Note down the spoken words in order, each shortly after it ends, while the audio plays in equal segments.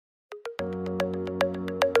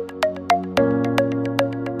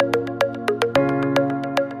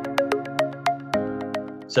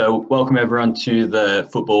So welcome everyone to the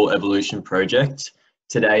Football Evolution Project.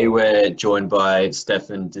 Today we're joined by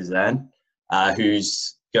Stefan Dezan,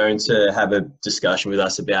 who's going to have a discussion with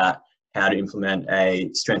us about how to implement a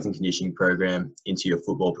strength and conditioning program into your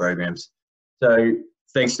football programs. So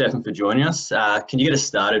thanks, Stefan, for joining us. Can you get us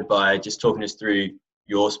started by just talking us through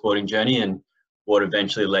your sporting journey and what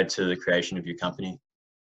eventually led to the creation of your company?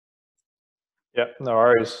 Yeah, no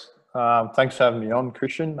worries. Thanks for having me on,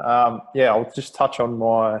 Christian. I'll just touch on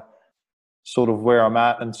my sort of where I'm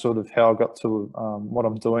at and sort of how I got to what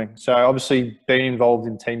I'm doing. So obviously been involved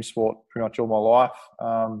in team sport pretty much all my life.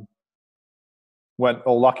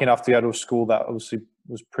 Lucky enough to go to a school that obviously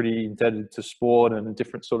was pretty indebted to sport and a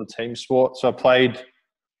different sort of team sport. So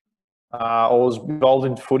I was involved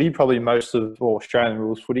in footy, probably Australian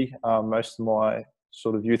rules footy, most of my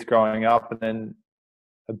sort of youth growing up, and then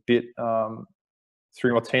a bit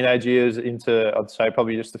through my teenage years into, I'd say,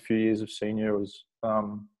 probably just a few years of senior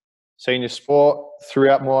sport.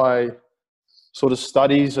 Throughout my sort of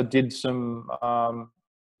studies, I did some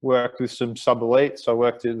work with some sub-elites. I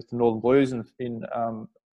worked with the Northern Blues in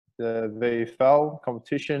the VFL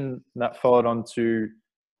competition, and that followed on to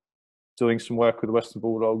doing some work with the Western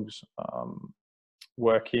Bulldogs,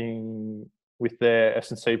 working with their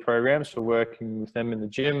S&C program, so working with them in the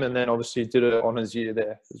gym, and then obviously did an honours year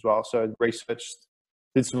there as well. So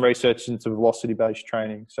did some research into velocity-based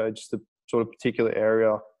training, so just a sort of particular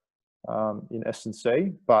area in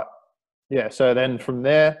S&C. But yeah, so then from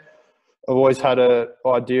there, I've always had an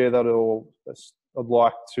idea that I'd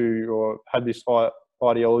like to, or had this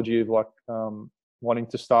ideology of like wanting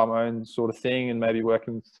to start my own sort of thing and maybe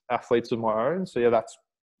working with athletes of my own. So yeah, that's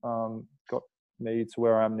got me to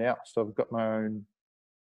where I am now. So I've got my own,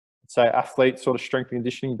 let's say, athlete sort of strength and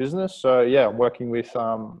conditioning business. So yeah, I'm working with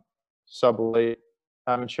sub-elite,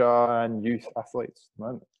 amateur and youth athletes at the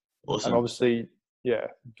moment. Awesome. And obviously, yeah,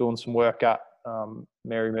 doing some work at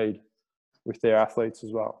Mary Mead with their athletes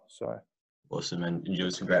as well. So awesome, and you're doing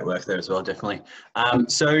some great work there as well, definitely.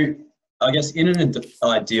 So I guess in an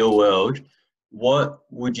ideal world, what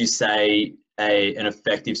would you say an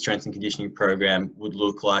effective strength and conditioning program would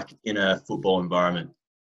look like in a football environment?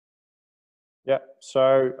 Yeah,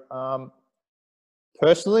 so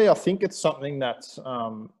personally, I think it's something that's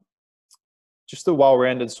just a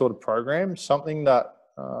well-rounded sort of program, something that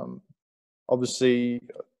obviously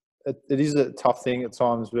it is a tough thing at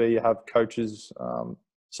times where you have coaches.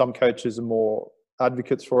 Some coaches are more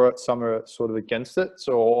advocates for it, some are sort of against it.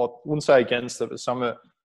 So I wouldn't say against it, but some are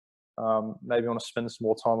maybe want to spend some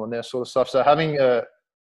more time on their sort of stuff. So having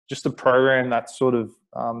just a program that's sort of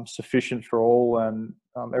sufficient for all and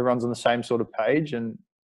everyone's on the same sort of page, and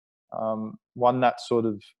one that sort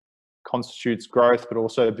of constitutes growth but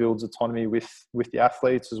also builds autonomy with the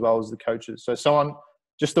athletes as well as the coaches. So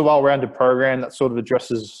just a well-rounded program that sort of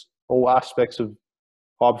addresses all aspects of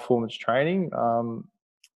high performance training,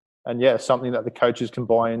 and yeah, something that the coaches can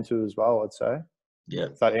buy into as well, I'd say. Yeah,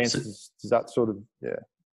 if that answers, does that sort of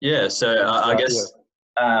yeah, so I guess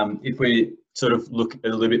if we sort of look a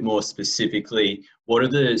little bit more specifically, what are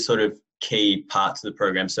the sort of key parts of the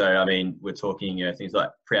program? So I mean, we're talking things like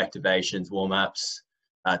pre-activations, warm-ups,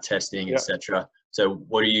 testing, etc. So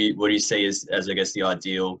what do you see as I guess the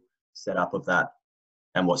ideal setup of that,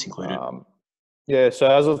 and what's included? So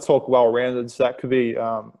as I talk well-rounded, so that could be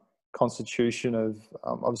constitution of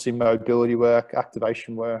obviously mobility work,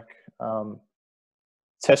 activation work,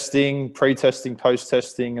 testing, pre-testing,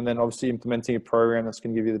 post-testing, and then obviously implementing a program that's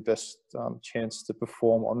going to give you the best chance to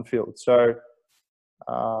perform on field. So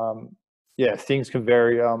things can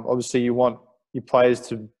vary. Obviously you want your players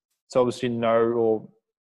to obviously know or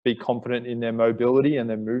be competent in their mobility and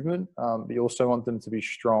their movement, but you also want them to be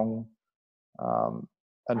strong and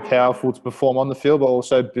powerful to perform on the field, but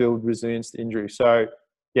also build resilience to injury. So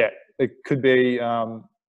yeah, it could be,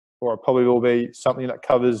 or it probably will be, something that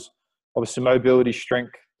covers obviously mobility,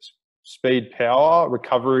 strength, speed, power,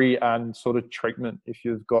 recovery, and sort of treatment if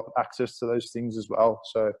you've got access to those things as well.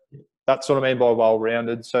 So that's what I mean by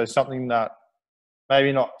well-rounded. So something that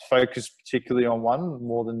maybe not focused particularly on one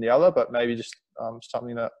more than the other, but maybe just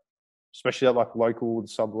something that, especially at like local and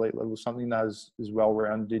sub-elite level, something that is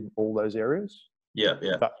well-rounded in all those areas. Yeah,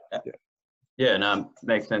 no,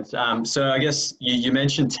 makes sense. So I guess you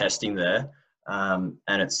mentioned testing there, and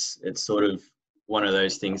it's sort of one of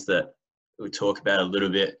those things that we talk about a little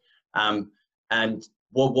bit. And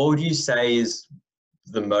what would you say is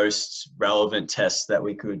the most relevant test that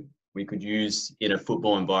we could use in a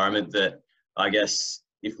football environment, that I guess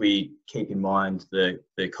if we keep in mind the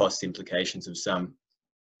cost implications of some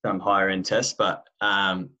higher end tests, but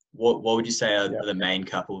what would you say are the main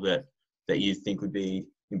couple that you think would be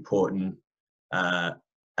important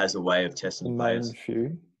as a way of testing The main players?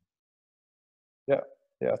 few. Yeah,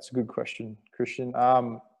 that's a good question, Christian.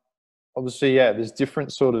 Obviously, yeah, there's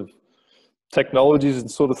different sort of technologies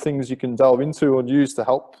and sort of things you can delve into and use to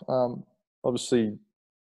help. Obviously,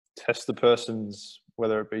 test the person's,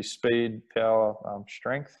 whether it be speed, power,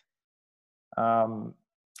 strength.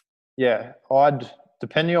 Yeah,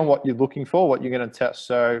 depending on what you're looking for, what you're going to test.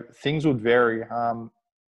 So things would vary.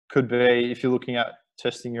 Could be, if you're looking at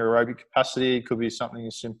testing your aerobic capacity, it could be something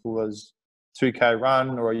as simple as 2K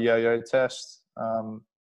run or a yo-yo test.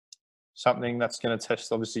 Something that's going to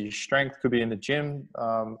test, obviously, your strength could be in the gym.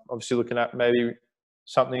 Obviously, looking at maybe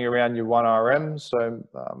something around your 1RM. So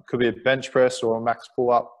could be a bench press or a max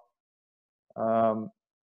pull-up.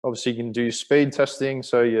 Obviously, you can do your speed testing.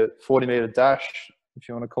 So your 40-meter dash, if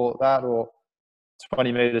you want to call it that, or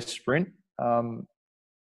 20-meter sprint.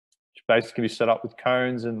 Which basically can be set up with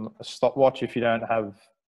cones and a stopwatch if you don't have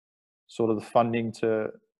sort of the funding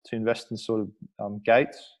to invest in sort of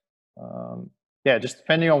gates. Yeah, just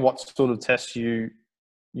depending on what sort of tests you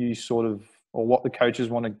sort of, or what the coaches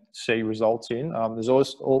want to see results in.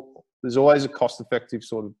 There's always a cost-effective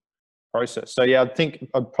sort of process. So yeah, I think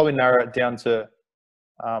I'd probably narrow it down to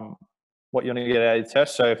what you're going to get out of your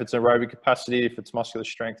test. So if it's aerobic capacity, if it's muscular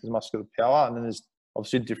strength, there's muscular power, and then there's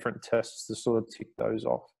obviously different tests to sort of tick those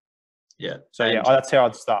off. Yeah. So yeah, that's how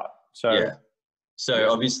I'd start. So yeah.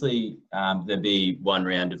 So obviously there'd be one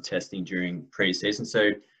round of testing during pre-season.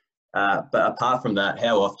 So, but apart from that,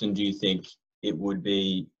 how often do you think it would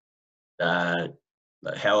be? How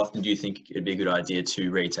often do you think it'd be a good idea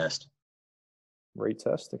to retest?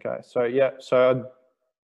 Retest. Okay. So yeah. So I'd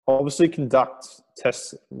obviously conduct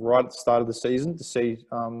tests right at the start of the season to see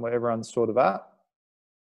where everyone's sort of at,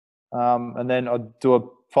 and then I'd do a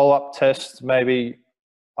follow-up test maybe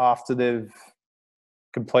after they've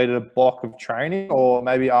completed a block of training, or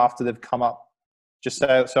maybe after they've come up. Just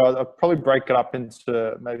so I'd probably break it up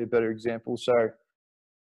into maybe a better example. So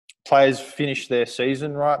players finish their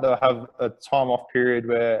season, right? They'll have a time off period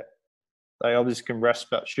where they obviously can rest,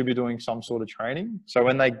 but should be doing some sort of training. So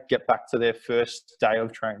when they get back to their first day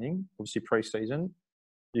of training, obviously pre-season,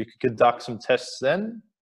 you could conduct some tests then.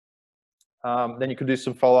 Then you could do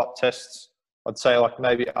some follow-up tests, I'd say, like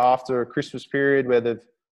maybe after a Christmas period where they've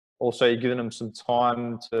also given them some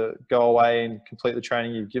time to go away and complete the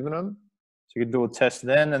training you've given them. So you could do a test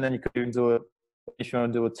then, and then you could even do it if you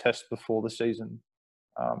want to do a test before the season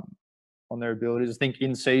on their abilities. I think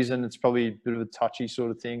in season, it's probably a bit of a touchy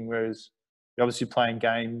sort of thing, whereas you're obviously playing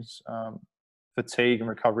games. Fatigue and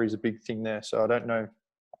recovery is a big thing there. So I don't know.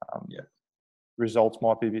 Results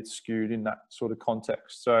might be a bit skewed in that sort of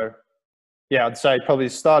context. So yeah, I'd say probably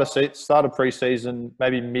start of pre-season,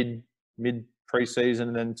 maybe mid pre-season,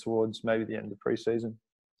 and then towards maybe the end of pre-season.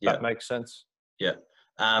 That makes sense. Yeah.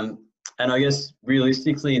 And I guess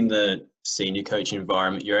realistically in the senior coaching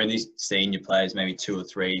environment, you're only seeing your players maybe 2 or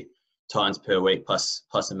 3 times per week plus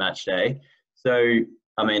a match day. So,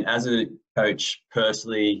 I mean, as a coach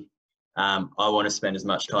personally, I want to spend as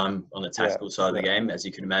much time on the tactical side of the game as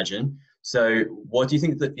you can imagine. So what do you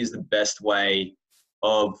think that is the best way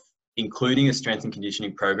of including a strength and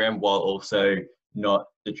conditioning program while also not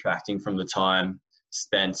detracting from the time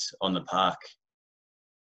spent on the park?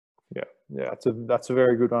 Yeah, that's a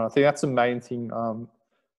very good one. I think that's the main thing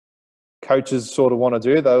coaches sort of want to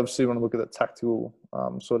do. They obviously want to look at the tactical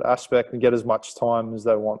sort of aspect and get as much time as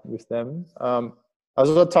they want with them. As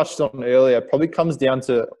I touched on earlier, it probably comes down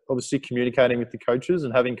to obviously communicating with the coaches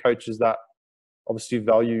and having coaches that obviously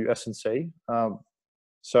value S&C.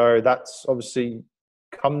 So that's obviously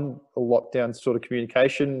come a lot down to sort of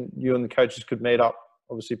communication. You and the coaches could meet up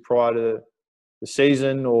obviously prior to the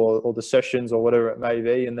season or the sessions or whatever it may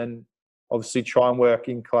be, and then obviously try and work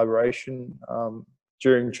in collaboration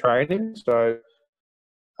during training. So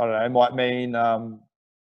I don't know, it might mean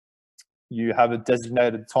you have a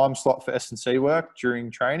designated time slot for S&C work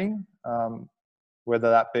during training, whether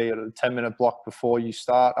that be at a 10-minute block before you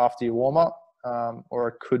start after your warm-up, or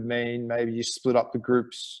it could mean maybe you split up the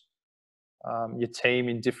groups, your team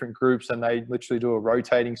in different groups, and they literally do a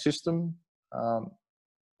rotating system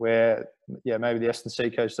where, maybe the S&C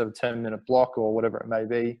coaches have a 10-minute block or whatever it may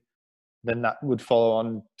be. Then that would follow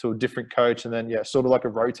on to a different coach, and then sort of like a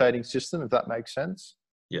rotating system, if that makes sense.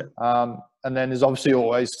 Yeah. And then there's obviously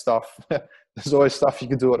always stuff. There's always stuff you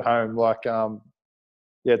can do at home, like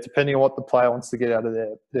depending on what the player wants to get out of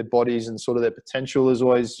their bodies and sort of their potential. There's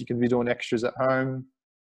always, you can be doing extras at home.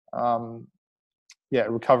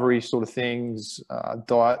 Recovery sort of things,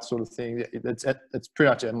 diet sort of thing. It's pretty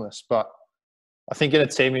much endless. But I think in a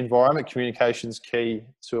team environment, communication is key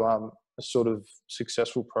to a sort of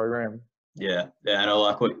successful program. Yeah, and I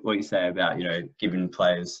like what you say about, giving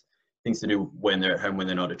players things to do when they're at home, when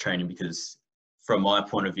they're not at training, because from my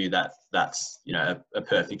point of view, that's a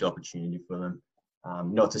perfect opportunity for them.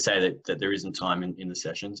 Not to say that there isn't time in the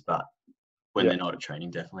sessions, but when they're not at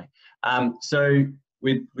training, definitely. So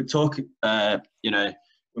we talk,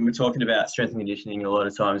 when we're talking about strength and conditioning, a lot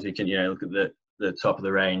of times we can, look at the top of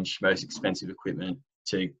the range, most expensive equipment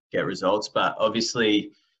to get results. But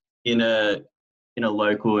obviously, in a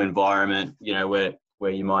local environment,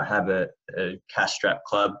 where you might have a cash-strapped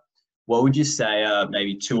club, what would you say are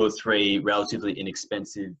maybe 2 or 3 relatively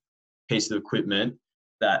inexpensive pieces of equipment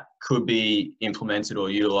that could be implemented or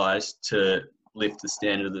utilized to lift the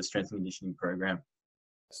standard of the strength and conditioning program?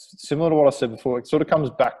 Similar to what I said before, it sort of comes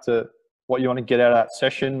back to what you want to get out of that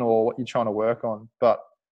session or what you're trying to work on. But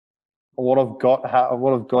what I've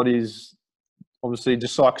got is obviously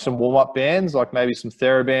just like some warm-up bands, like maybe some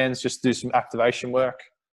TheraBands, just do some activation work,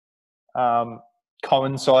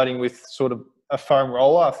 coinciding with sort of a foam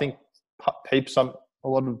roller. I think a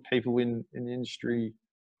lot of people in the industry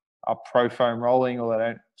are pro foam rolling, or they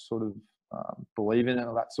don't sort of believe in it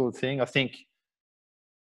or that sort of thing. I think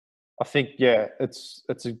yeah, it's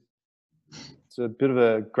a bit of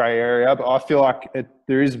a grey area, but I feel like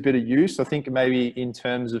there is a bit of use. I think maybe in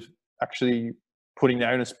terms of actually putting the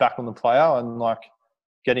onus back on the player and like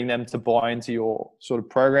getting them to buy into your sort of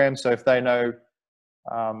program. So if they know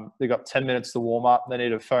they've got 10 minutes to warm up, they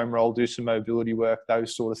need a foam roll, do some mobility work,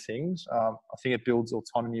 those sort of things. I think it builds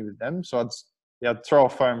autonomy with them. So I'd throw a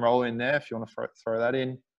foam roll in there if you want to throw that in.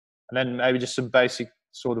 And then maybe just some basic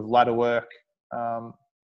sort of ladder work, some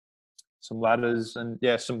ladders, and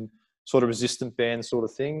some sort of resistant band sort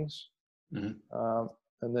of things. Mm-hmm.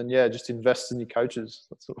 And then just invest in your coaches.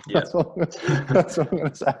 That's what I'm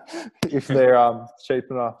going to say. If they're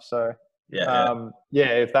cheap enough. So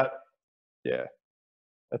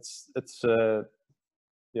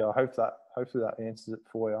hopefully that answers it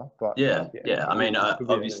for you. But I mean,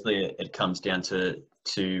 obviously it comes down to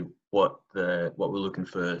what we're looking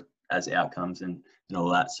for as outcomes and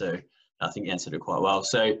all that. So I think you answered it quite well.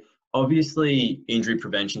 So obviously injury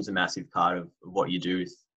prevention is a massive part of what you do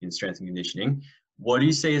in strength and conditioning. What do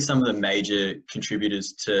you see as some of the major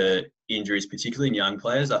contributors to injuries, particularly in young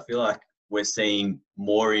players? I feel like we're seeing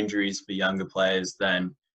more injuries for younger players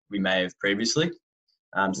than we may have previously.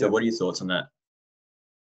 So what are your thoughts on that?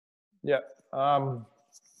 This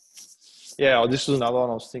was another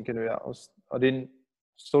one I was thinking about. Was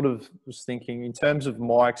thinking in terms of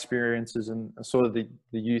my experiences and sort of the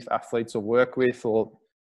youth athletes I work with, or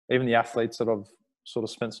even the athletes that I've sort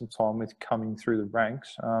of spent some time with coming through the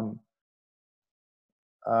ranks.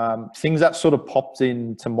 Things that sort of popped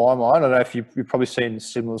into my mind, I don't know if you've probably seen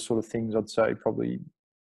similar sort of things. I'd say probably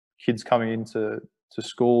kids coming into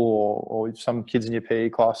school, or some kids in your PE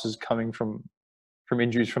classes coming from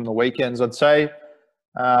injuries from the weekends. I'd say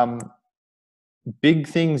big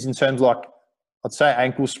things in terms of I'd say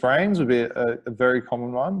ankle sprains would be a very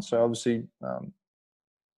common one. So obviously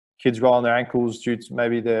kids rolling their ankles due to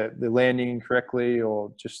maybe they're landing incorrectly,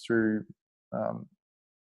 or just through rolling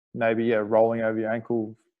over your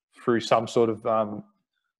ankle through some sort of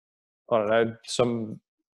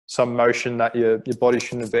some motion that your body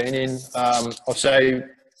shouldn't have been in. I'd say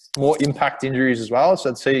more impact injuries as well. So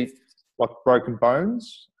I'd see like broken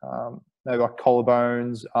bones, maybe like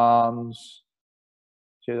collarbones, arms.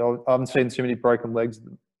 I haven't seen too many broken legs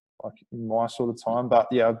like in my sort of time, but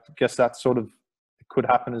I guess that sort of could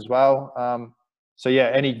happen as well.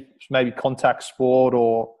 Any maybe contact sport,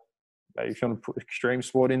 or maybe if you want to put extreme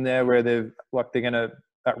sport in there where they're going to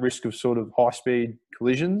at risk of sort of high speed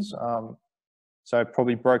collisions. So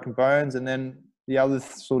probably broken bones. And then the other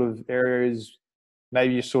sort of area is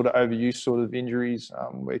maybe you sort of overuse sort of injuries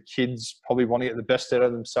where kids probably want to get the best out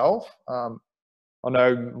of themselves. I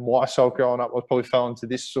know myself growing up, I probably fell into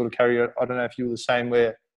this sort of category. I don't know if you were the same,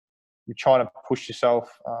 where you're trying to push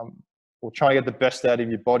yourself or trying to get the best out of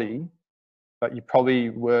your body, but you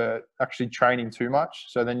probably were actually training too much.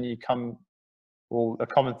 So then a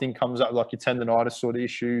common thing comes up, like your tendonitis sort of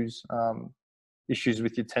issues, issues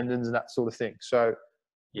with your tendons and that sort of thing. So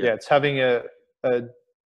it's having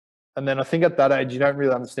and then I think at that age, you don't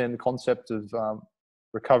really understand the concept of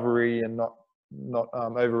recovery and not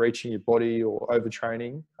overreaching your body or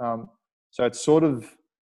overtraining. So it's sort of,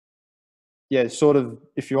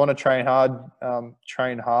 if you want to train hard,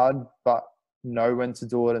 but know when to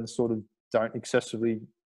do it, and sort of don't excessively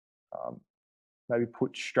maybe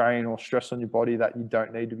put strain or stress on your body that you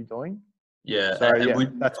don't need to be doing. Yeah. So,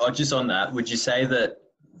 just on that, would you say that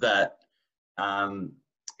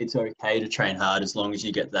it's okay to train hard as long as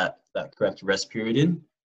you get that correct rest period in?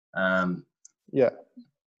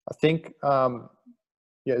 I think,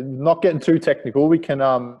 yeah, not getting too technical, we can,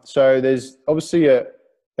 so there's obviously a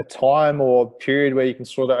time or period where you can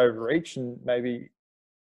sort of overreach and maybe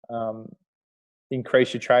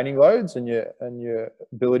increase your training loads and your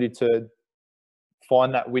ability to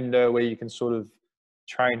find that window where you can sort of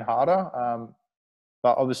train harder.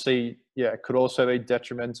 But obviously, yeah, it could also be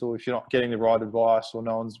detrimental if you're not getting the right advice or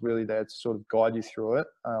no one's really there to sort of guide you through it.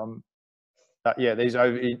 But yeah, these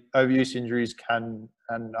overuse injuries can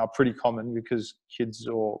and are pretty common because kids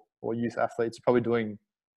or youth athletes are probably doing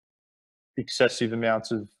excessive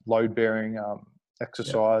amounts of load bearing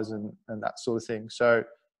exercise and that sort of thing. So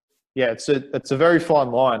yeah, it's a very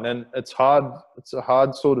fine line, and it's hard. It's a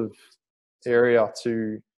hard sort of area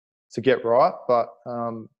to get right. But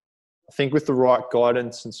I think with the right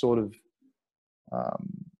guidance and sort of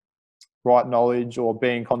right knowledge or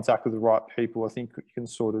being in contact with the right people, I think you can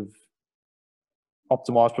sort of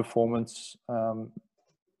optimize performance.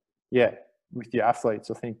 Yeah, with your athletes,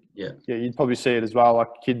 I think. Yeah, you'd probably see it as well. Like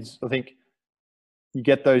kids, I think you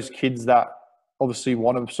get those kids that obviously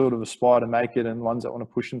want to sort of aspire to make it, and ones that want to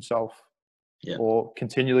push themselves or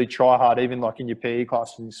continually try hard, even like in your PE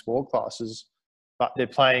classes and your sport classes. But they're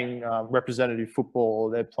playing representative football,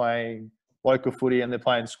 or they're playing local footy, and they're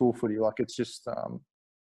playing school footy. Like it's just,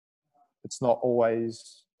 it's not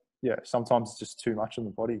always. Yeah, sometimes it's just too much on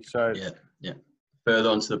the body. So yeah.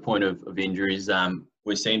 Further on to the point of injuries,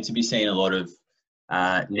 we seem to be seeing a lot of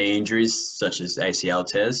knee injuries, such as ACL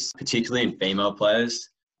tears, particularly in female players.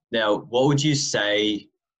 Now, what would you say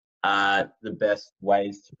are the best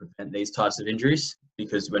ways to prevent these types of injuries?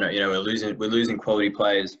 Because we're losing quality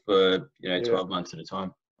players for 12 months at a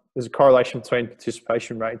time. There's a correlation between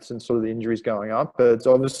participation rates and sort of the injuries going up, but it's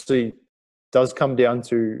obviously does come down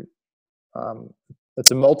to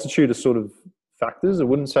it's a multitude of sort of factors. I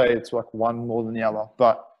wouldn't say it's like one more than the other,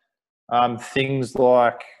 but things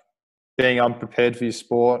like being unprepared for your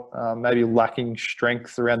sport, maybe lacking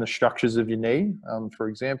strength around the structures of your knee, for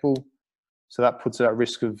example. So that puts it at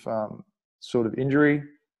risk of sort of injury.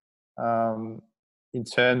 In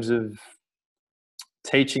terms of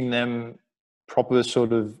teaching them proper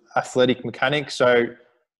sort of athletic mechanics, so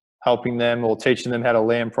helping them or teaching them how to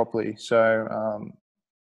land properly. So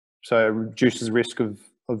it reduces risk of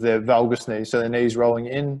their valgus knee, so their knees rolling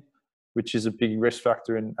in, which is a big risk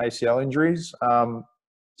factor in ACL injuries.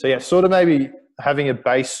 So yeah, sort of maybe having a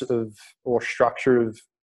base of or structure of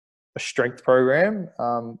a strength program,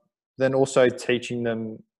 then also teaching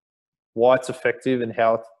them why it's effective and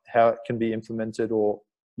how it can be implemented or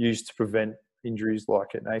used to prevent injuries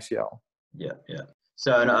like an ACL. Yeah.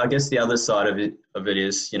 So, and I guess the other side of it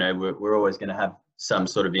is, we're always going to have some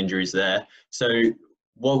sort of injuries there. So,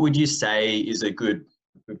 what would you say is a good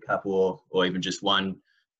couple or even just one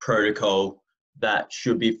protocol that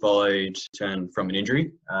should be followed to turn from an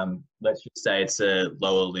injury? Let's just say it's a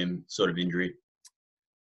lower limb sort of injury.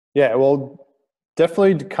 Yeah, well,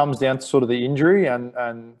 definitely comes down to sort of the injury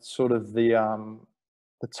and sort of the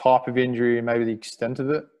type of injury and maybe the extent of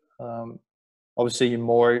it. Obviously,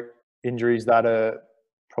 more injuries that are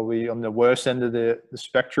probably on the worst end of the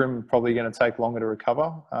spectrum, probably going to take longer to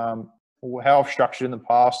recover. How I've structured in the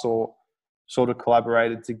past or sort of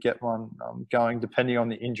collaborated to get one going, depending on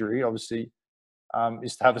the injury, obviously,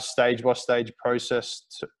 is to have a stage-by-stage process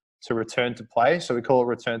to return to play. So we call it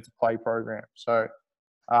return to play program. So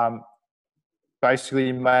basically,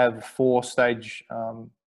 you may have a 4-stage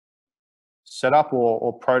setup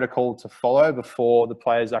or protocol to follow before the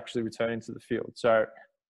player's actually returning to the field. So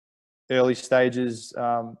early stages,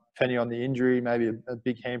 depending on the injury, maybe a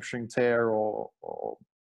big hamstring tear or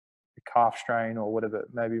a calf strain or whatever,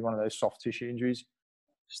 maybe one of those soft tissue injuries.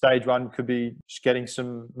 Stage 1 could be just getting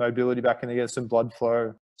some mobility back in there, get some blood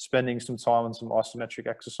flow, spending some time on some isometric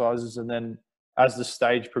exercises. And then as the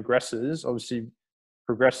stage progresses, obviously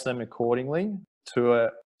progress them accordingly to a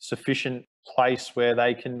sufficient place where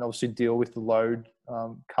they can obviously deal with the load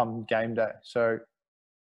come game day. So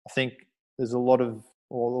I think there's a lot of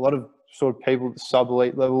sort of people at the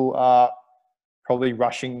sub-elite level are probably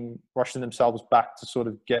rushing themselves back to sort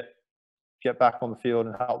of get back on the field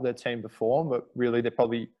and help their team perform, but really they're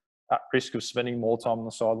probably at risk of spending more time on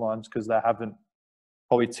the sidelines because they haven't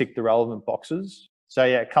probably ticked the relevant boxes. So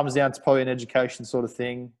yeah, it comes down to probably an education sort of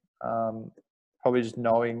thing, probably just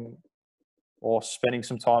knowing or spending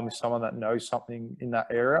some time with someone that knows something in that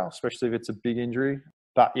area, especially if it's a big injury.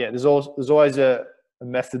 But yeah, there's always a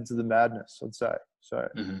method to the madness, I'd say. So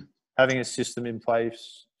having a system in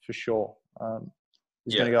place for sure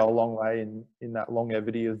is going to go a long way in that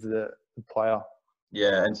longevity of the player.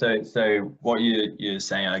 Yeah, and so what you're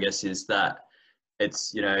saying, I guess, is that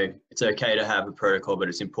it's it's okay to have a protocol, but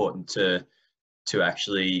it's important to to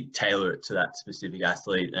actually tailor it to that specific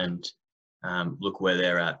athlete and look where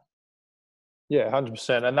they're at. Yeah,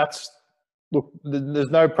 100%. And that's, look, there's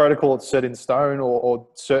no protocol that's set in stone or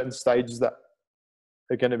certain stages that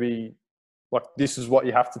are going to be like, this is what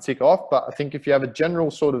you have to tick off. But I think if you have a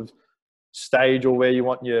general sort of stage or where you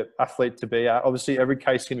want your athlete to be at, obviously every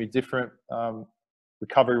case is going to be different.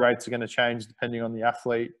 Recovery rates are going to change depending on the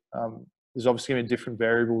athlete. There's obviously going to be different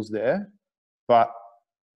variables there. But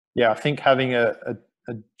yeah, I think having a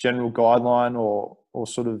general guideline or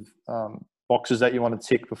sort of boxes that you want to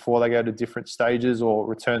tick before they go to different stages or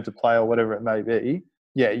return to play or whatever it may be.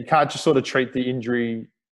 Yeah, you can't just sort of treat the injury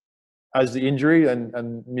as the injury and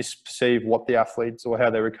misperceive what the athletes or how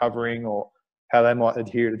they're recovering or how they might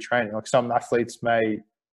adhere to training. Like some athletes may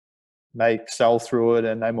excel through it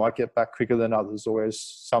and they might get back quicker than others, or whereas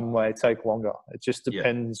some may take longer. It just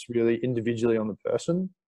depends really individually on the person.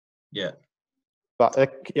 Yeah. But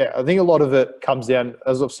yeah, I think a lot of it comes down,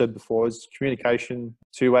 as I've said before, is communication.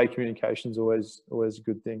 Two-way communication is always a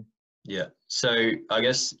good thing. Yeah. So I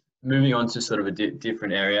guess moving on to sort of a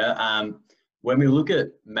different area, when we look at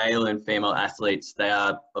male and female athletes, they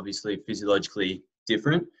are obviously physiologically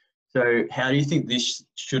different. So how do you think this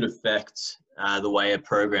should affect the way a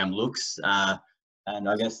program looks? And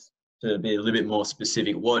I guess to be a little bit more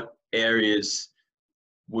specific, what areas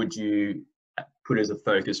would you put as a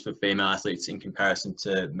focus for female athletes in comparison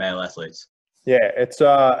to male athletes? Yeah, it's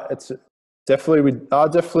definitely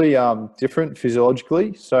different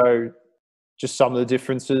physiologically. So just some of the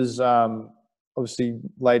differences. Obviously,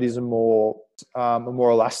 ladies are more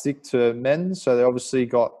elastic to men, so they obviously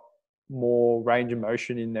got more range of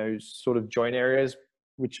motion in those sort of joint areas,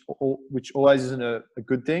 which always isn't a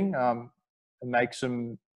good thing. It makes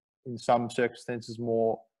them, in some circumstances,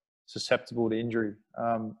 more susceptible to injury.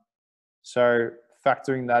 So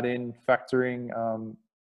factoring that in,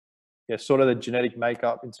 sort of the genetic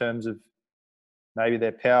makeup in terms of maybe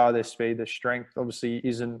their power, their speed, their strength, obviously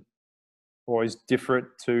isn't or is different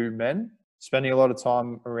to men. Spending a lot of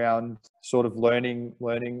time around sort of learning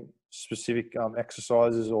specific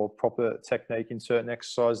exercises or proper technique in certain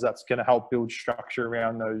exercises, that's going to help build structure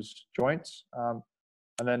around those joints. And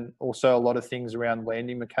then also a lot of things around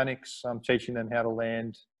landing mechanics, teaching them how to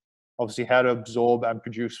land, obviously how to absorb and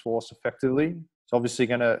produce force effectively. It's obviously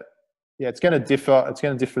it's going to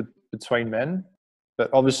differ between men, but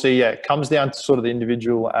obviously, it comes down to sort of the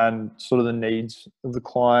individual and sort of the needs of the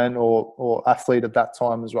client or athlete at that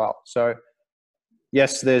time as well. So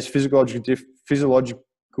yes, there's physiological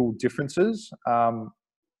differences.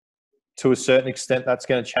 To a certain extent, that's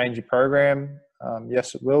going to change your program.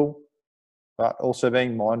 Yes, it will, but also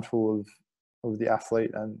being mindful of the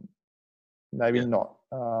athlete and maybe not.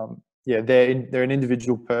 They're an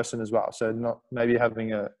individual person as well. So not maybe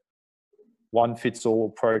having a one fits all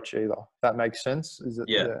approach either. That makes sense. Is it?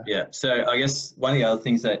 Yeah. So I guess one of the other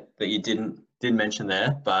things that you didn't mention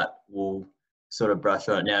there, but we'll sort of brush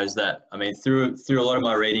on it now, is that, I mean, through a lot of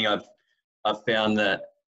my reading, I've found that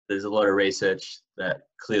there's a lot of research that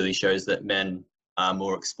clearly shows that men are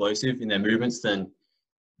more explosive in their movements than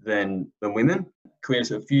women. Can we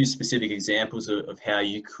have a few specific examples of how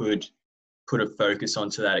you could put a focus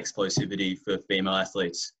onto that explosivity for female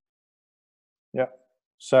athletes? Yeah.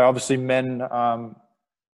 So obviously men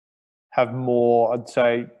have more, I'd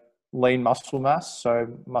say, lean muscle mass. So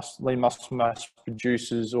lean muscle mass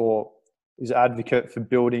produces or is advocate for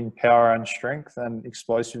building power and strength and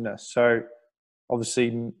explosiveness. So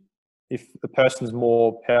obviously if the person's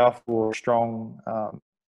more powerful or strong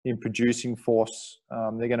in producing force,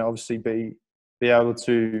 they're going to obviously be able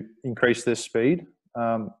to increase their speed.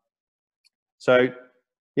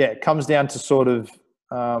 It comes down to sort of,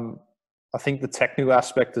 I think the technical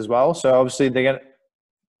aspect as well. So obviously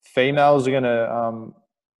females are going to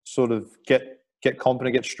sort of get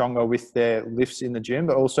confident, get stronger with their lifts in the gym,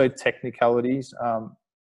 but also technicalities.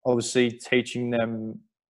 Obviously teaching them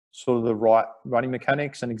sort of the right running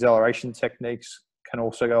mechanics and acceleration techniques can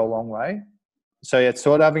also go a long way. So yeah, it's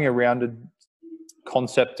sort of having a rounded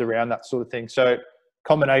concept around that sort of thing. So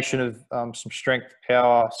combination of some strength,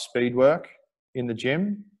 power, speed work in the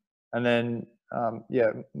gym, and then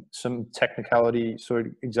some technicality, sort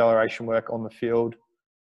of acceleration work on the field,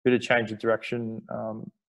 bit of change of direction,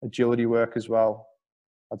 agility work as well.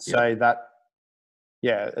 I'd say that,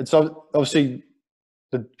 it's obviously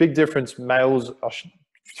the big difference. Males are,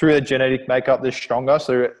 through their genetic makeup, they're stronger,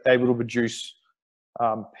 so they're able to produce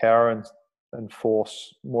power and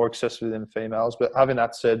force more excessively than females. But having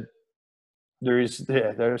that said, there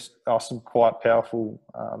are some quite powerful,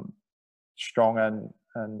 strong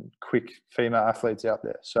and quick female athletes out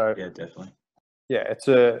there. So yeah, definitely. Yeah,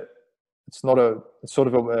 it's not a it's sort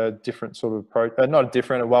of a different sort of approach, not a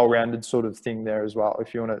different, a well-rounded sort of thing there as well.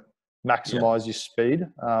 If you want to maximize your speed,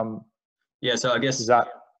 yeah. So I guess is that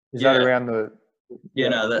around the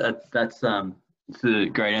no, that's it's a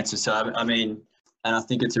great answer. So I mean, and I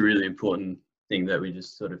think it's a really important thing that we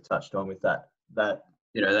just sort of touched on with that the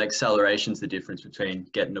acceleration's the difference between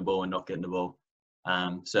getting the ball and not getting the ball.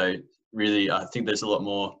 So really, I think there's a lot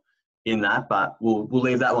more in that, but we'll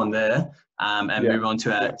leave that one there and move on to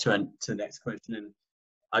the next question. And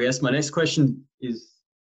I guess my next question is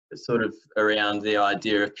sort of around the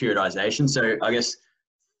idea of periodization. So I guess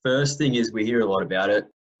first thing is we hear a lot about it.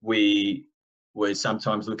 We're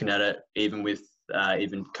sometimes looking at it even with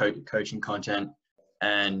even coaching content,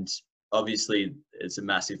 and obviously it's a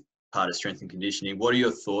massive part of strength and conditioning. What are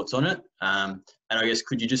your thoughts on it? And I guess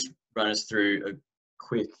could you just run us through a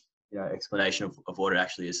quick explanation of what it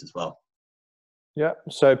actually is as well? Yeah.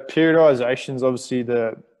 So periodization is obviously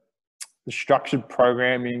the structured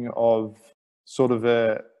programming of sort of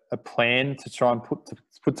a plan to try and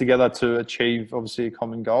put together to achieve obviously a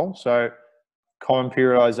common goal. So common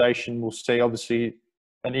periodization will see obviously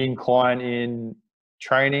an incline in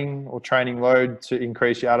training or training load to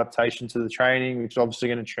increase your adaptation to the training, which is obviously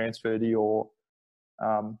going to transfer to your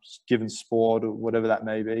given sport or whatever that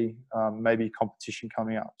may be, maybe competition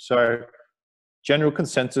coming up. So general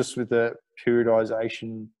consensus with the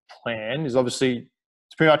periodization plan is obviously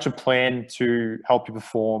it's pretty much a plan to help you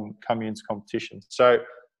perform coming into competition. So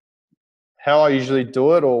how I usually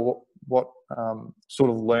do it, or what sort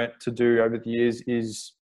of learnt to do over the years,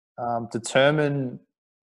 is determine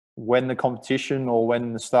when the competition or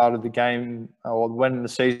when the start of the game or when the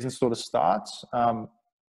season sort of starts.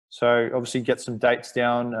 So obviously get some dates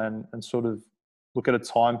down and sort of look at a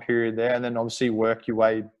time period there, and then obviously work your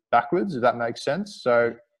way backwards, if that makes sense.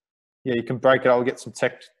 So yeah, you can break it. I'll get some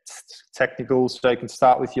technical. So you can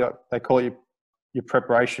start with they call it your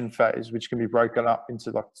preparation phase, which can be broken up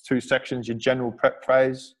into like 2 sections: your general prep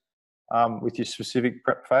phase with your specific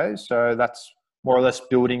prep phase. So that's more or less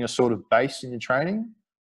building a sort of base in your training.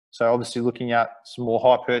 So obviously looking at some more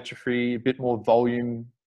hypertrophy, a bit more volume,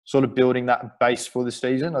 sort of building that base for the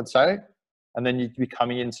season, I'd say. And then you'd be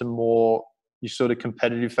coming into more your sort of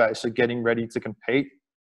competitive phase, so getting ready to compete.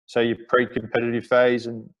 So your pre-competitive phase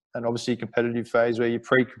and obviously competitive phase, where your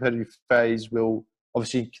pre-competitive phase will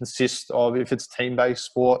obviously consist of, if it's team-based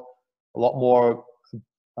sport, a lot more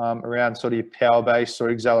around sort of your power-based or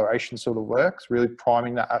acceleration sort of works, really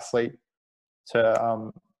priming that athlete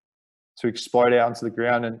to explode out onto the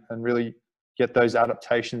ground and really get those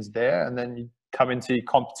adaptations there. And then you come into your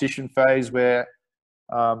competition phase where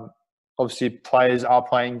obviously players are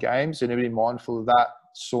playing games, and to be mindful of that.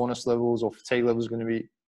 Soreness levels or fatigue levels are going to be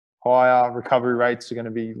higher. Recovery rates are going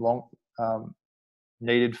to be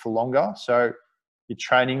needed for longer. So your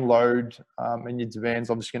training load and your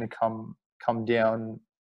demands obviously going to come down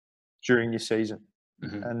during your season.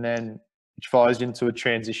 Mm-hmm. And then which follows into a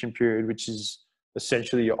transition period, which is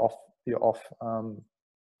essentially your off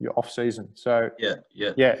season. So yeah.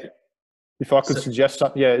 If I could suggest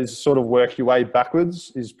something, is sort of work your way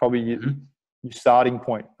backwards is probably your starting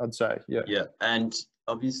point, I'd say. Yeah. And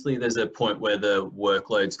obviously there's a point where the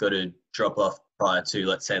workload's got to drop off prior to,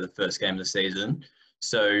 let's say, the first game of the season.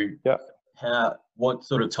 So what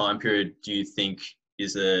sort of time period do you think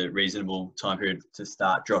is a reasonable time period to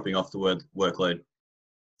start dropping off the workload?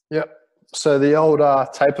 Yeah. So the old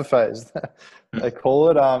taper phase, they call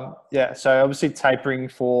it. So obviously tapering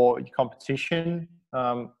for your competition.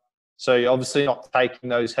 So you're obviously not taking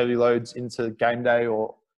those heavy loads into game day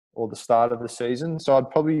or the start of the season. So I'd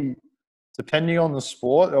probably, depending on the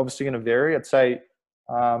sport, obviously going to vary. I'd say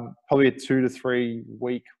probably a 2 to 3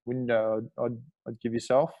 week window I'd give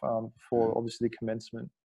yourself before obviously the commencement,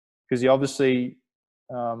 because you obviously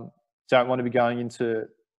don't want to be going into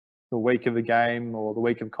the week of a game or the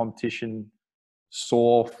week of competition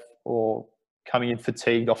sore or coming in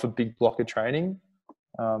fatigued off a big block of training.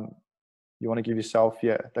 You want to give yourself,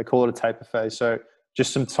 they call it a taper phase. So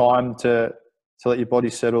just some time to let your body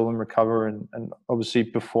settle and recover and obviously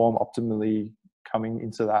perform optimally coming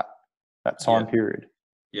into that time period.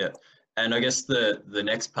 Yeah. And I guess the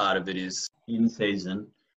next part of it is in season.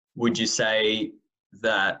 Would you say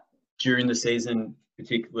that during the season,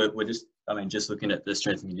 particularly, just looking at the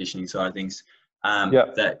strength and conditioning side of things,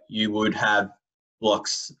 that you would have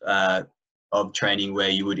blocks of training where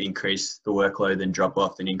you would increase the workload, then drop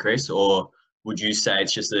off, then increase? Or would you say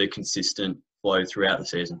it's just a consistent flow throughout the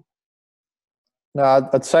season? No,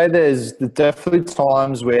 I'd say there's definitely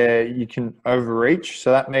times where you can overreach.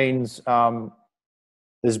 So that means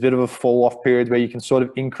there's a bit of a fall off period where you can sort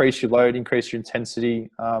of increase your load, increase your intensity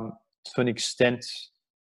to an extent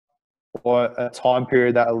or a time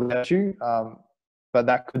period that allows you. But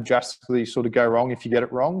that could drastically sort of go wrong if you get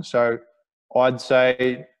it wrong. So I'd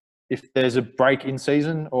say if there's a break in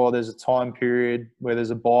season, or there's a time period where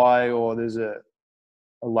there's a bye, or there's a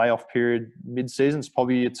layoff period mid-season, it's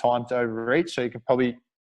probably a time to overreach. So you can probably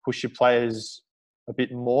push your players a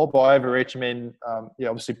bit more. By overreach, I mean,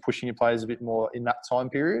 obviously pushing your players a bit more in that time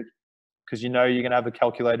period, because you're going to have a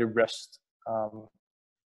calculated rest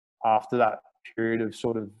after that period of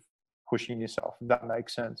sort of pushing yourself, if that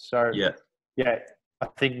makes sense. So yeah, I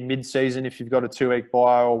think mid-season, if you've got a 2-week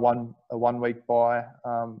bye or a 1-week bye,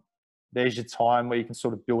 there's your time where you can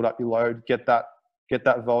sort of build up your load, get that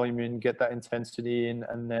volume in, get that intensity in,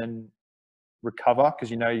 and then recover, because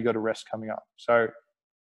you've got a rest coming up. So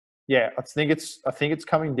yeah, I think it's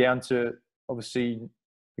coming down to obviously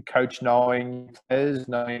the coach knowing players,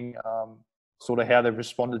 knowing sort of how they've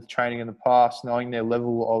responded to training in the past, knowing their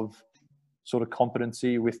level of sort of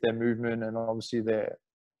competency with their movement, and obviously their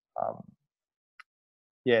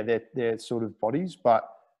sort of bodies. But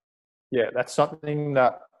yeah, that's something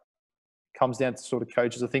that comes down to sort of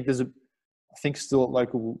coaches. I think still at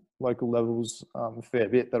local levels, a fair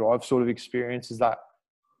bit that I've sort of experienced is that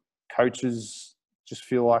coaches just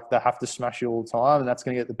feel like they have to smash you all the time, and that's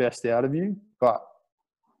going to get the best out of you. But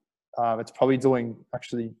it's probably doing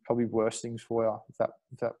probably worse things for you, if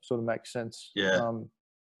that sort of makes sense. Yeah.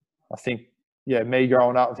 I think, me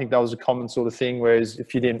growing up, I think that was a common sort of thing. Whereas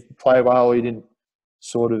if you didn't play well, or you didn't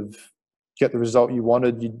sort of get the result you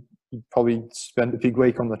wanted, you'd probably spend a big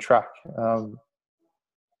week on the track.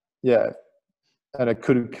 And it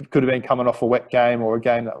could have been coming off a wet game, or a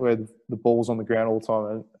game where the ball's on the ground all the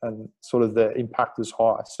time, and sort of the impact is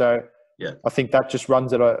high. So I think that just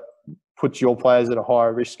puts your players at a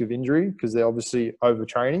higher risk of injury, because they're obviously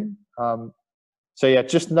overtraining. So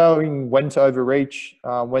just knowing when to overreach,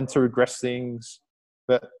 when to regress things.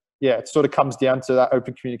 But it sort of comes down to that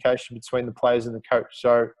open communication between the players and the coach.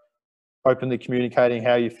 So openly communicating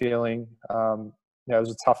how you're feeling. It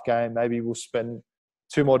was a tough game. Maybe we'll spend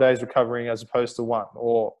 2 more days recovering as opposed to 1,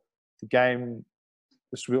 or the game,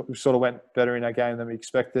 we sort of went better in our game than we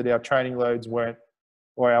expected. Our training loads weren't,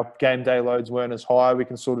 or our game day loads weren't as high. We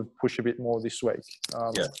can sort of push a bit more this week.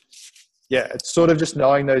 It's sort of just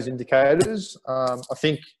knowing those indicators. I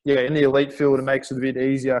think, in the elite field, it makes it a bit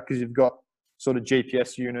easier, because you've got sort of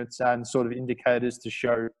GPS units and sort of indicators to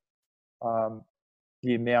show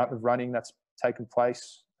the amount of running that's taken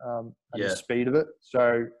place, and the speed of it.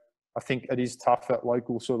 So I think it is tough at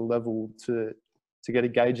local sort of level to get a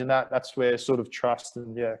gauge in that. That's where sort of trust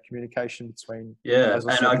and communication between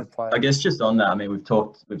and I guess just on that, I mean, we've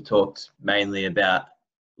talked mainly about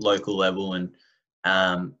local level, and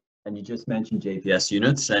you just mentioned GPS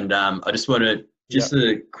units, and I just want to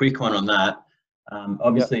a quick one on that.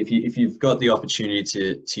 Obviously, if you've got the opportunity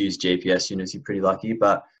to use GPS units, you're pretty lucky.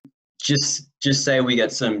 But just say we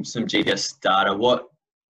get some GPS data.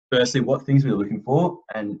 Firstly, what things we're looking for,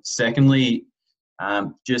 and secondly,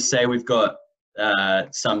 just say we've got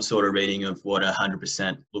some sort of reading of what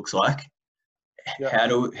 100% looks like.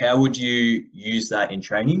 How would you use that in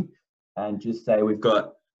training? And just say we've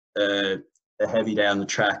got a heavy day on the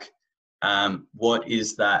track. What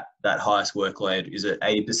is that highest workload? Is it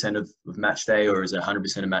 80% of match day, or is it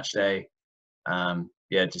 100% of match day?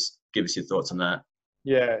 Just give us your thoughts on that.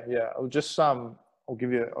 I'll just I'll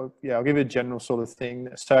give you a general sort of thing.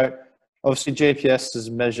 So obviously GPS is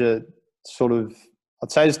measured sort of,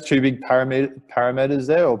 I'd say there's 2 big parameters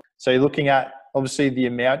there. So you're looking at obviously the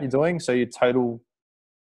amount you're doing. So your total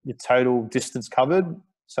distance covered.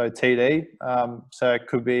 So TD. So it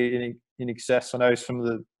could be in excess. I know some of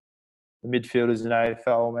the midfielders in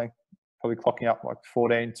AFL probably clocking up like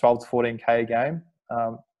 12 to 14K a game.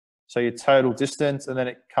 So your total distance, and then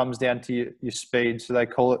it comes down to your speed. So they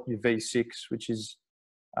call it your V6, which is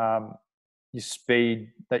your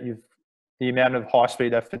speed the amount of high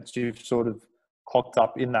speed efforts you've sort of clocked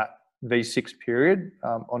up in that V6 period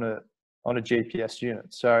on a GPS unit.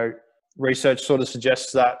 So research sort of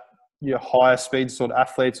suggests that your higher speed sort of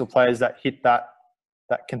athletes or players that hit that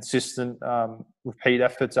consistent repeat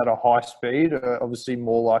efforts at a high speed are obviously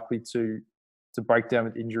more likely to break down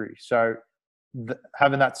with injury. So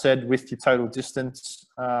having that said, with your total distance,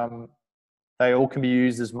 they all can be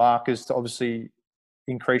used as markers to obviously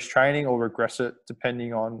increase training or regress it,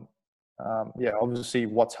 depending on obviously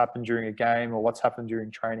what's happened during a game or what's happened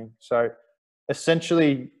during training. So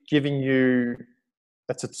essentially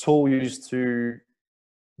that's a tool used to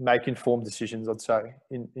make informed decisions, I'd say,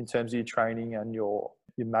 in terms of your training and your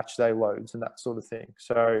match day loads and that sort of thing.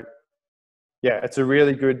 So it's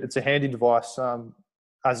a handy device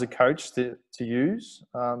as a coach to use,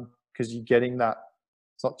 because you're getting that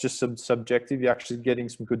It's not just subjective. You're actually getting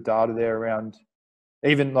some good data there around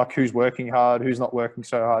even like who's working hard, who's not working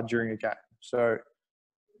so hard during a game. So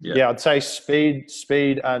yeah, I'd say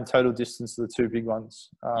speed and total distance are the two big ones.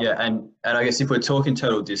 And I guess if we're talking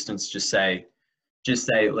total distance, just say,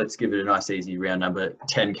 let's give it a nice easy round number,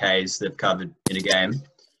 10 Ks they've covered in a game.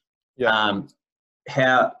 Yeah.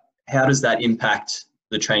 How does that impact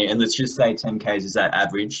the training? And let's just say 10 Ks is that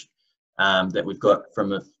average that we've got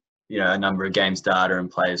from a number of games data and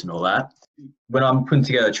players and all that. When I'm putting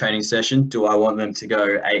together a training session, do I want them to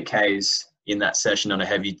go 8 Ks in that session on a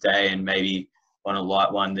heavy day, and maybe on a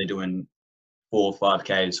light one they're doing 4 or 5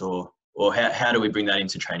 Ks, or how do we bring that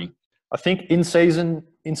into training? I think in season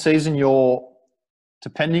you're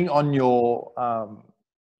depending on your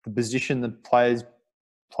the position the player's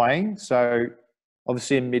playing. So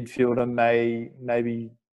obviously a midfielder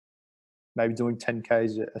maybe doing 10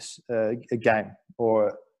 Ks a game,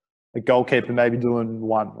 or a goalkeeper maybe doing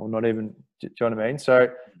 1, or not even. Do you know what I mean? So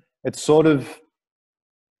it's sort of,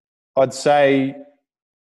 I'd say,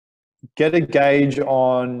 get a gauge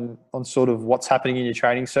on sort of what's happening in your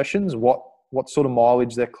training sessions, what sort of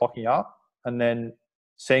mileage they're clocking up, and then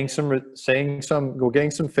getting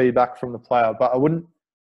some feedback from the player. But I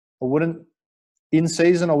wouldn't in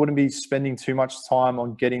season, I wouldn't be spending too much time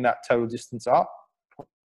on getting that total distance up,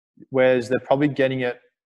 whereas they're probably getting it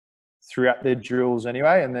throughout their drills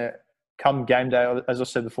anyway, and they're come game day, as I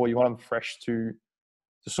said before, you want them fresh to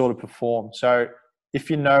sort of perform. So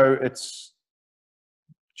if you know it's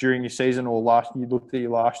during your season, or you looked at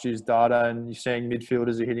your last year's data and you're seeing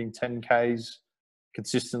midfielders are hitting 10 Ks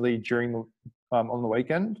consistently during on the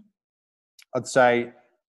weekend, I'd say,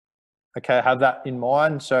 okay, have that in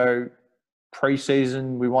mind. So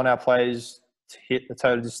pre-season, we want our players to hit the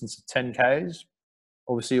total distance of 10 Ks,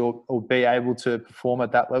 obviously, or be able to perform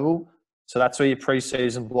at that level. So that's where your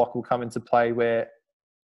pre-season block will come into play, where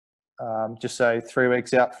just say 3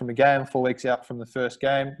 weeks out from a game, 4 weeks out from the first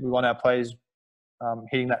game, we want our players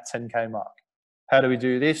hitting that 10K mark. How do we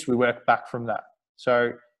do this? We work back from that.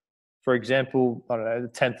 So, for example, I don't know, the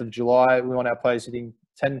 10th of July, we want our players hitting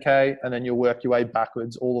 10K, and then you'll work your way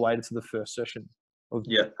backwards all the way to the first session of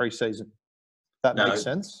pre-season. That makes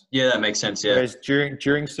sense? Yeah, that makes sense, yeah. Whereas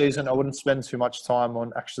during season, I wouldn't spend too much time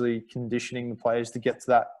on actually conditioning the players to get to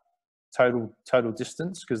that total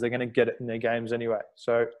distance, because they're going to get it in their games anyway.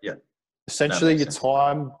 So essentially your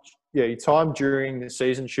time during the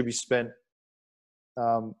season should be spent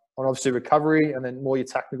on obviously recovery, and then more your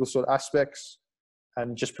tactical sort of aspects,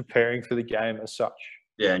 and just preparing for the game as such.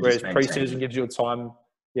 Yeah. Whereas pre-season gives you a time.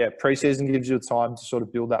 Yeah, pre-season gives you a time to sort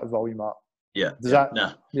of build that volume up. Yeah. Does that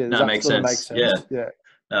make sense? Make sense? Yeah.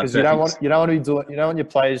 Because you don't want your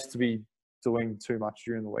players to be doing too much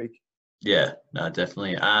during the week. Yeah, no,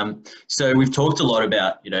 definitely. So we've talked a lot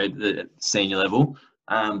about, the senior level.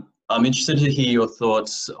 I'm interested to hear your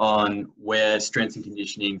thoughts on where strength and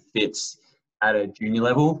conditioning fits at a junior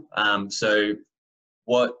level. So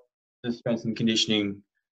what does strength and conditioning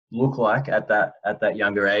look like at that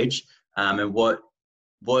younger age? And what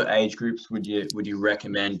age groups would you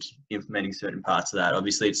recommend implementing certain parts of that?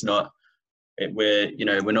 Obviously, it's not, we're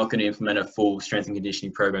not going to implement a full strength and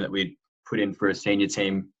conditioning program that we'd put in for a senior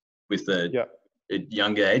team with a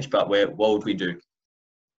younger age, but what would we do?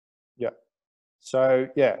 So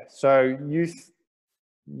youth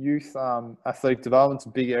athletic development's a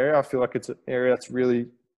big area. I feel like it's an area that's really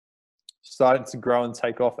starting to grow and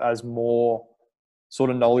take off as more sort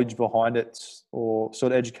of knowledge behind it, or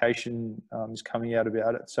sort of education is coming out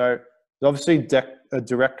about it. So there's obviously a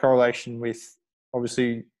direct correlation with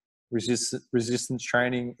obviously resistance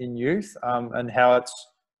training in youth, and how it's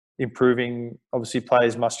improving obviously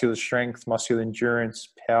players' muscular strength, muscular endurance,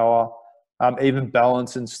 power, even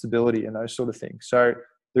balance and stability, and those sort of things. So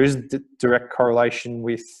there is a direct correlation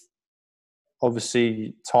with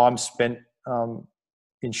obviously time spent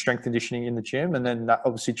in strength conditioning in the gym, and then that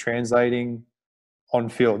obviously translating on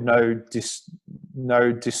field. No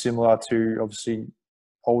dissimilar to obviously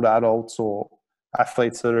older adults or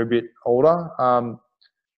athletes that are a bit older.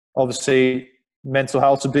 Obviously, mental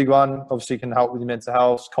health's a big one. Obviously, can help with your mental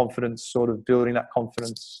health, confidence, sort of building that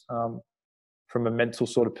confidence from a mental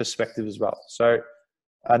sort of perspective as well. So,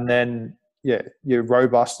 and then you're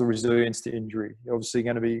robust, the resilience to injury. You're obviously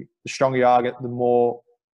going to be, the stronger you are, the more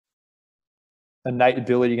innate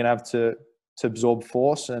ability you're going to have to absorb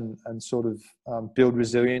force and sort of build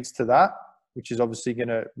resilience to that, which is obviously going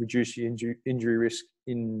to reduce your injury risk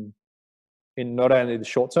in not only the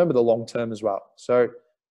short term but the long term as well. So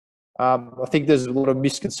I think there's a lot of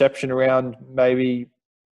misconception around maybe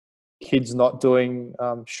kids not doing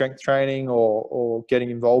strength training or getting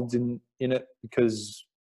involved in it, because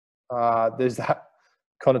there's that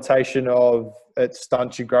connotation of it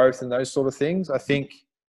stunts your growth and those sort of things. I think,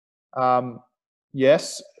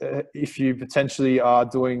 yes, if you potentially are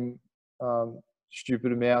doing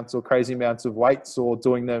stupid amounts or crazy amounts of weights or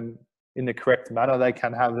doing them in the correct manner, they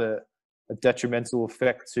can have a detrimental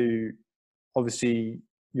effect to obviously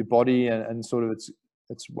your body and sort of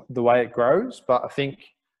it's the way it grows. But I think,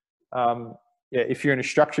 if you're in a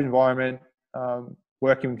structured environment,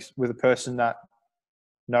 working with a person that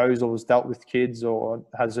knows or has dealt with kids or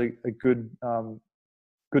has a good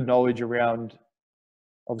knowledge around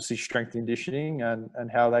obviously strength and conditioning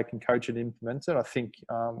and how they can coach and implement it, I think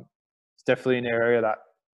it's definitely an area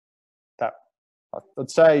that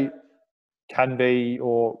I'd say can be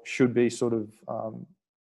or should be sort of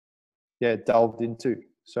delved into.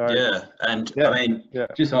 So yeah, and I mean,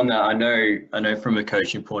 just on that, I know from a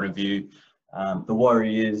coaching point of view, the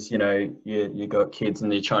worry is, you got kids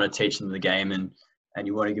and you're trying to teach them the game, and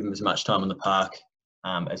you want to give them as much time on the park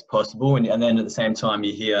as possible, and then at the same time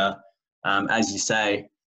you hear, as you say,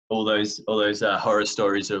 all those horror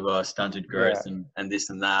stories of stunted growth and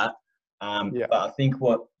this and that. But I think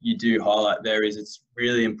what you do highlight there is it's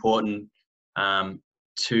really important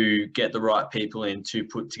to get the right people in to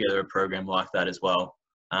put together a program like that as well.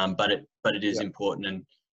 But it is important, and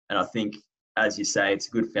I think, as you say, it's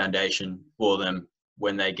a good foundation for them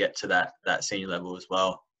when they get to that senior level as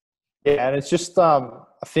well. Yeah, and it's just I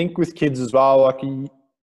think with kids as well, like you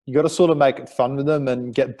got to sort of make it fun with them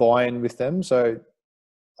and get buy-in with them. So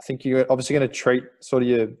I think you're obviously going to treat sort of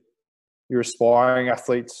your aspiring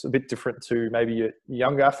athletes a bit different to maybe your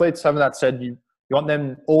younger athletes. Having that said, you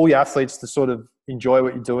want all your athletes to sort of enjoy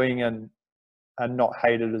what you're doing and not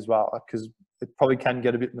hate it as well, because it probably can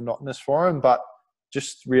get a bit monotonous for them. But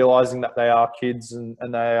just realizing that they are kids and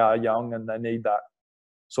they are young and they need that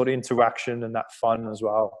sort of interaction and that fun as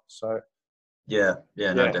well. So no,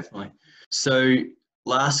 definitely. So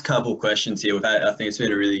last couple of questions here. I think it's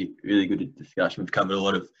been a really, really good discussion. We've covered a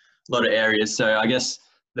lot of areas. So I guess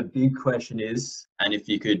the big question is, and if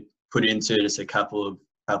you could put into just a couple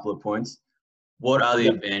of points, what are the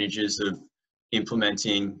advantages of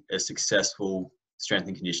implementing a successful strength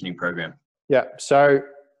and conditioning program? Yeah. So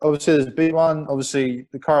obviously there's a big one. Obviously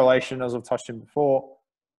the correlation, as I've touched on before,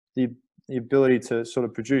 the ability to sort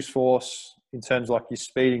of produce force in terms of like your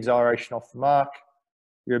speed, acceleration off the mark,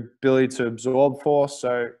 your ability to absorb force.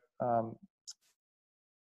 So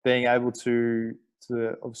being able to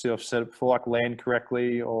obviously, I've said it before, like land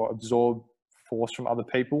correctly or absorb force from other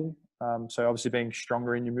people. So obviously being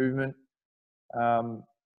stronger in your movement.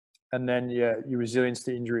 And then, your resilience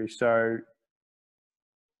to injury. So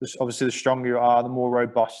obviously the stronger you are, the more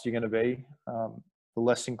robust you're going to be, the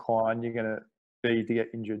less inclined you're going to be to get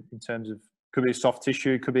injured in terms of, could be soft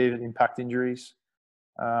tissue, could be even impact injuries.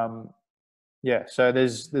 So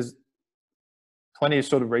there's plenty of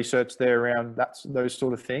sort of research there around those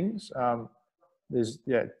sort of things. There's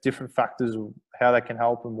different factors of how they can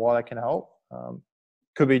help and why they can help.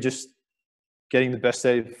 Could be just getting the best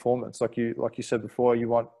out of your performance, like you said before. You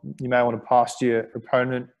may want to pass your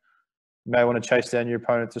opponent, you may want to chase down your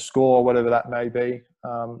opponent to score, whatever that may be.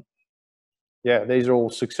 These are all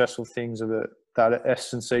successful things that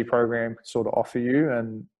S&C program can sort of offer you,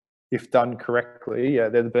 and if done correctly,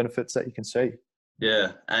 they're the benefits that you can see.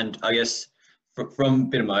 Yeah, and I guess from a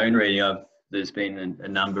bit of my own reading, there's been a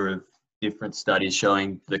number of different studies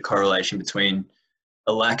showing the correlation between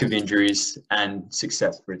a lack of injuries and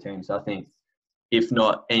success for a team. So I think, if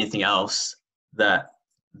not anything else, that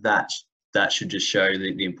should just show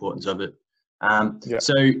the importance of it.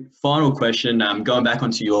 So final question, going back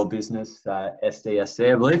onto your business,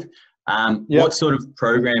 SDSC, I believe. What sort of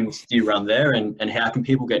programs do you run there, and how can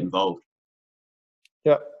people get involved?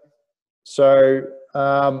 Yeah. So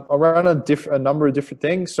I run a number of different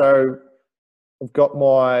things. So I've got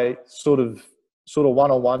my sort of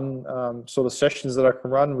one-on-one sort of sessions that I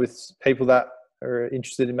can run with people that are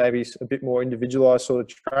interested in maybe a bit more individualized sort of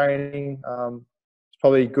training. It's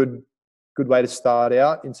probably a good way to start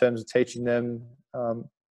out in terms of teaching them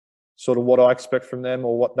sort of what I expect from them,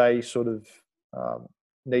 or what they sort of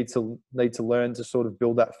need to learn to sort of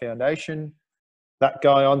build that foundation. That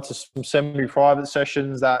going on to some semi-private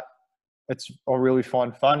sessions that I really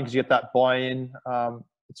find fun, because you get that buy-in.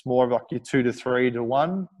 It's more of like your 2 to 3 to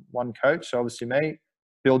 1 coach. So obviously me,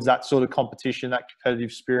 builds that sort of competition, that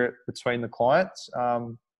competitive spirit between the clients.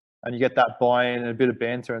 And you get that buy-in and a bit of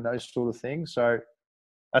banter and those sort of things. So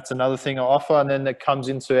that's another thing I offer. And then that comes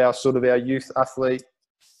into our youth athlete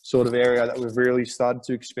sort of area that we've really started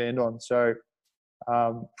to expand on. So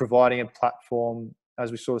providing a platform,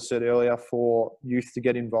 as we sort of said earlier, for youth to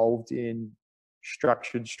get involved in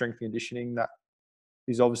structured strength and conditioning that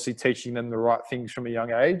is obviously teaching them the right things from a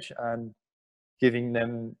young age and giving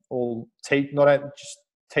them not just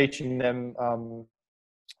teaching them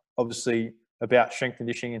obviously about strength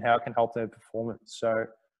conditioning and how it can help their performance. So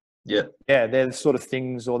yeah, they're the sort of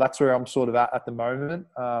things, or that's where I'm sort of at the moment.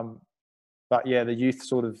 But yeah, the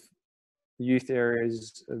youth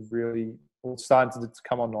areas are really starting to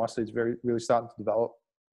come on nicely. It's really starting to develop.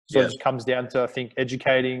 So it just comes down to, I think,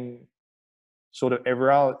 educating sort of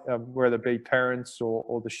everyone, whether it be parents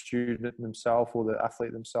or the student themselves or the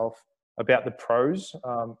athlete themselves, about the pros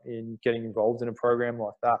in getting involved in a program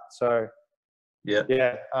like that. So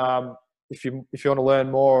if you want to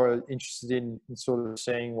learn more, or interested in sort of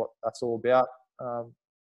seeing what that's all about,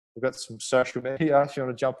 we've got some social media. If you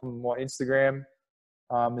want to jump on my Instagram,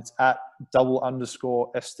 it's at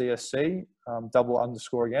 _SDSC,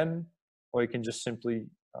 _ again, or you can just simply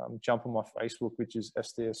jump on my Facebook, which is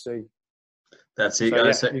SDSC. That's it, so,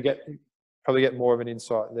 guys. Yeah, you probably get more of an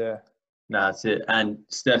insight there. No, that's it. And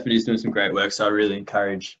Stefan is doing some great work. So I really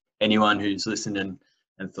encourage anyone who's listened and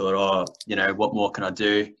thought, oh, you know, what more can I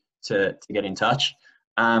do to get in touch?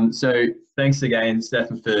 So thanks again,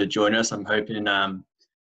 Stefan, for joining us. I'm hoping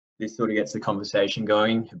this sort of gets the conversation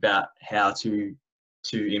going about how to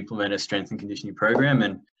implement a strength and conditioning program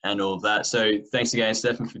and all of that. So thanks again,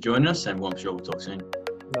 Stefan, for joining us, and I'm sure we'll talk soon.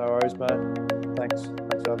 No worries, mate. Thanks for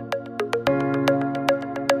having me.